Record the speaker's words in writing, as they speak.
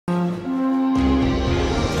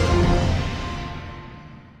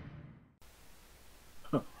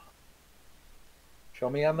Show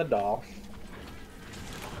me on the doll.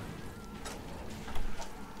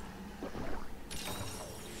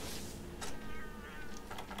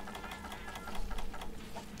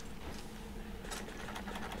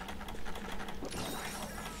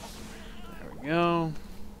 There we go.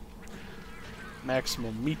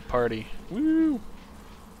 Maximum meat party. Woo!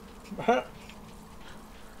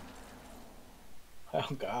 Oh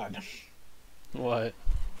God. What?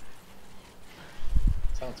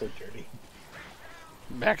 Sounds so dirty.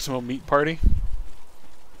 Maximum meat party?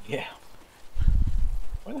 Yeah.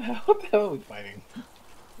 What the hell are we fighting?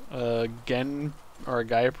 Gen or a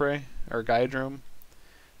Gaiapre or Giadrome.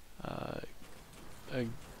 A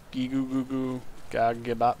Gigu Gugu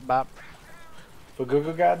Gagibop Bop.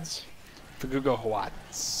 Faguga gods? Fagugo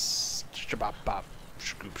Hwats. Chabop Bop.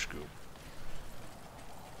 Scoop Scoop.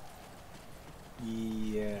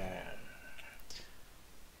 Yeah.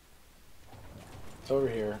 It's over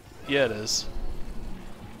here. Yeah, it is.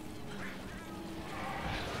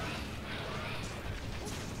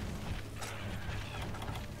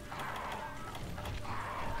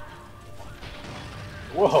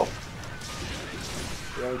 Whoa!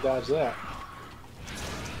 You already dodged that.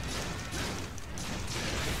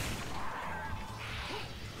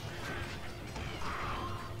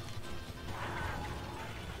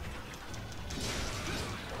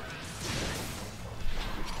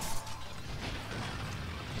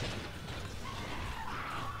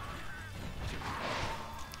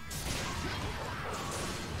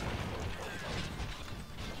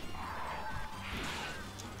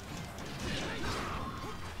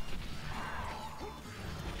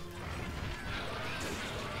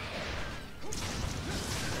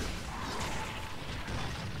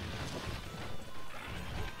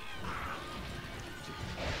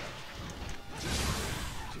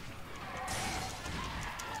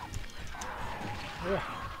 Yeah.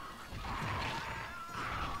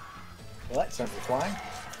 Well, that sent me flying.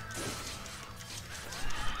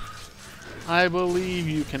 I believe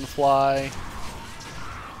you can fly.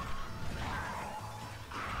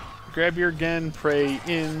 Grab your Gen prey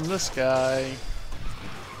in the sky.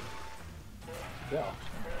 Yeah.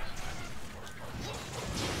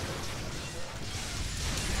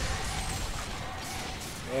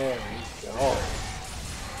 There we go.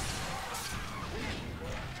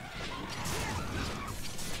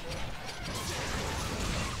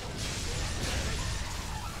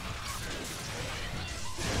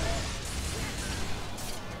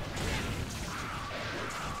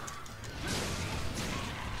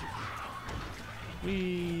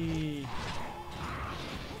 Whee!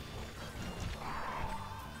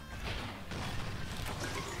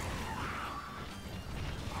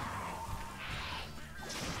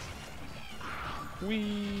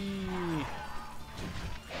 Whee!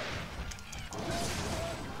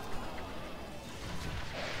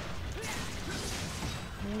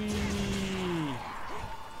 Whee!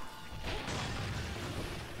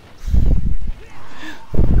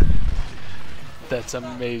 That's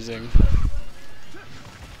amazing.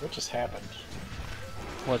 What just happened?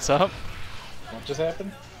 What's up? What just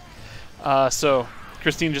happened? So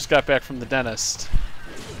Christine just got back from the dentist,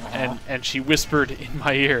 and she whispered in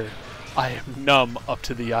my ear, "I am numb up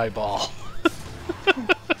to the eyeball."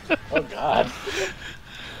 Oh God.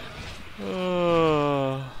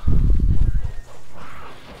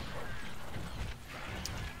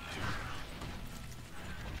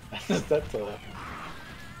 That's a...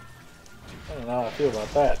 I don't know how I feel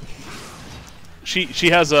about that. She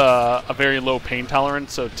has a very low pain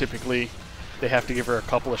tolerance, so typically they have to give her a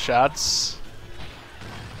couple of shots.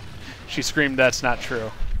 She screamed, "That's not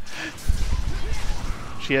true."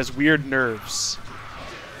 She has weird nerves.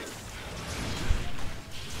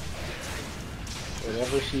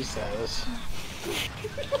 Whatever she says.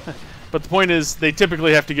 But the point is, they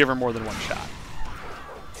typically have to give her more than one shot.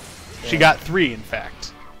 Yeah. She got 3, in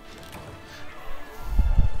fact.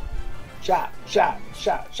 Shot, shot,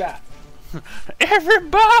 shot, shot.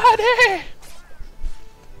 Everybody!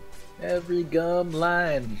 Every gum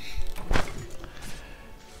line.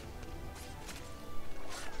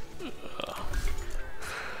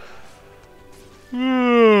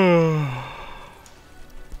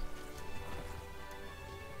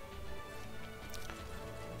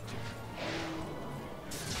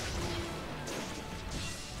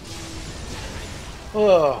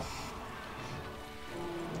 Oh.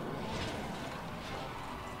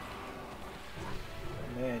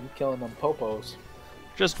 Man, you killing them popos.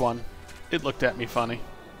 Just one. It looked at me funny.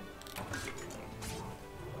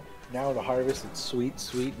 Now to harvest its sweet,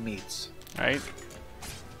 sweet meats. Right?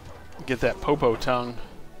 Get that popo tongue.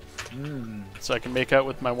 So I can make out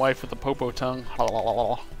with my wife with the popo tongue.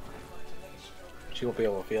 She won't be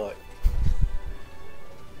able to feel it.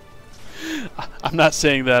 I'm not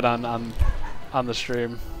saying that on the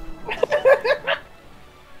stream.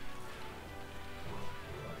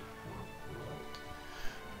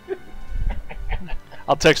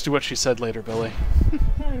 I'll text you what she said later, Billy.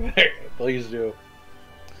 Please do.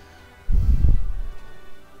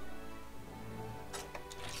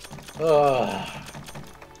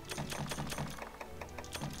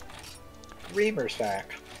 Reamer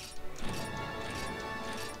sack.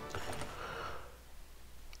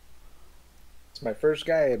 It's my first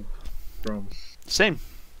guide from. Same.